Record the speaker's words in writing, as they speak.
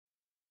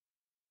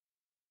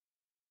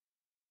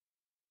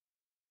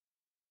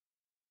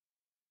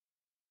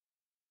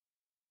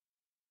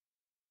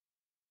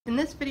In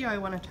this video, I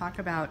want to talk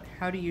about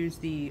how to use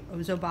the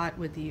Ozobot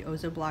with the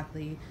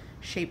Ozoblockly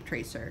shape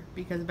tracer,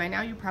 because by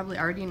now you probably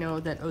already know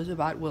that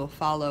Ozobot will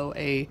follow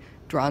a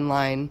drawn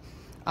line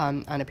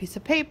on a piece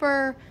of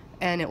paper,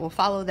 and it will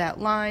follow that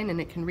line and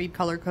it can read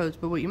color codes.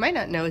 But what you might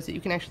not know is that you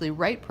can actually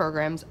write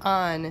programs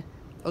on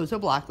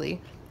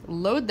Ozoblockly,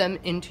 load them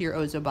into your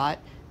Ozobot,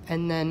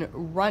 and then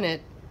run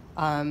it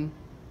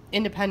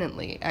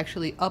independently,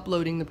 actually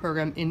uploading the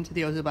program into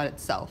the Ozobot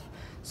itself.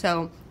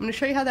 So I'm going to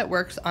show you how that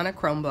works on a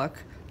Chromebook,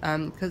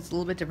 because it's a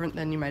little bit different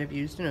than you might have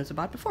used an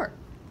Ozobot before.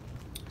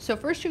 So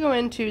first you go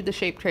into the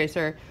shape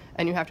tracer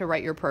and you have to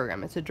write your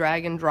program. It's a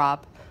drag and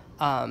drop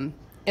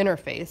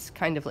interface,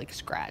 kind of like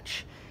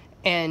Scratch.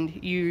 And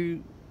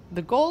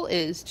the goal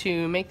is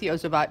to make the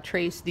Ozobot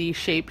trace the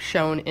shape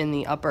shown in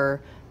the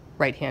upper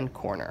right hand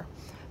corner.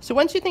 So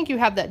once you think you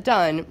have that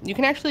done, you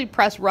can actually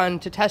press run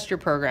to test your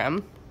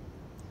program.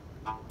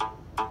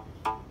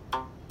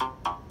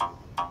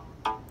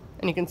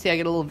 And you can see I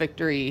get a little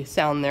victory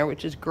sound there,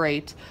 which is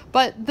great.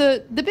 But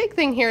the big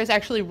thing here is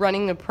actually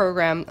running the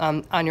program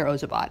on your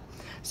Ozobot.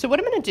 So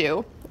what I'm going to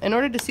do, in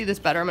order to see this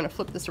better, I'm going to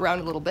flip this around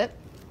a little bit.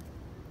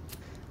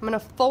 I'm going to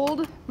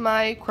fold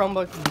my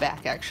Chromebook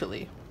back,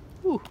 actually.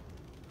 Ooh,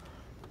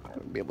 I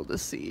won't be able to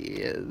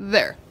see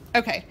there.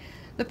 Okay,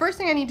 the first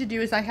thing I need to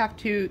do is I have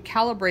to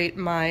calibrate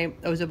my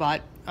Ozobot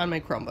on my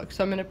Chromebook.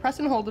 So I'm going to press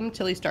and hold him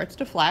until he starts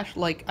to flash,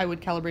 like I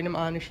would calibrate him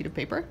on a sheet of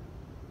paper.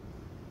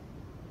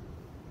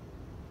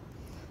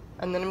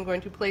 And then I'm going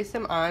to place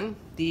him on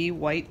the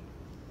white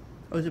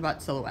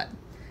Ozobot silhouette.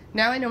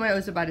 Now I know my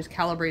Ozobot is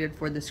calibrated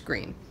for the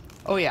screen.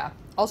 Oh yeah,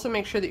 also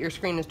make sure that your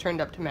screen is turned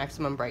up to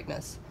maximum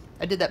brightness.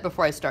 I did that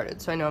before I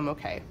started, so I know I'm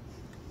okay.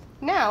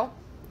 Now,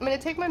 I'm going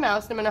to take my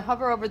mouse and I'm going to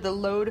hover over the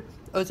Load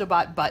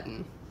Ozobot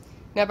button.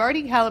 Now I've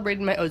already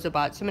calibrated my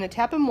Ozobot, so I'm going to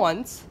tap him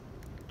once,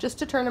 just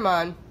to turn him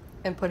on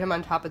and put him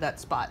on top of that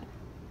spot.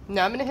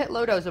 Now I'm going to hit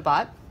Load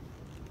Ozobot,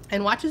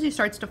 and watch as he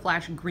starts to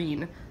flash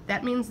green.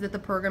 That means that the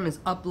program is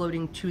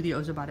uploading to the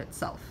Ozobot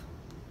itself.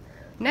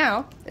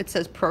 Now, it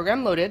says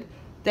program loaded.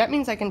 That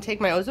means I can take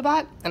my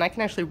Ozobot and I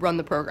can actually run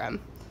the program.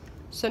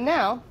 So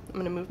now, I'm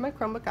going to move my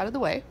Chromebook out of the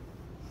way.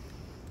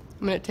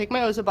 I'm going to take my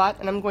Ozobot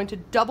and I'm going to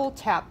double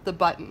tap the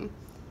button.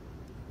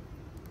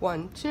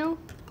 1, 2,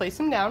 place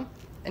him down,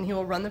 and he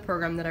will run the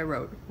program that I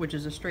wrote, which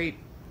is a straight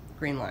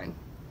green line.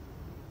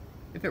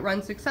 If it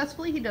runs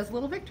successfully, he does a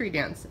little victory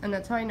dance, and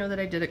that's how I know that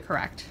I did it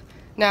correct.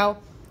 Now,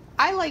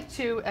 I like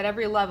to, at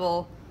every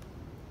level,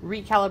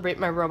 recalibrate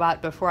my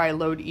robot before I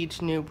load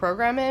each new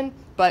program in,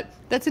 but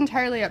that's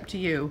entirely up to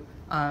you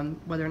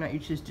whether or not you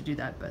choose to do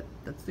that. But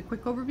that's the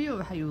quick overview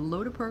of how you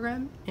load a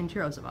program into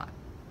your Ozobot.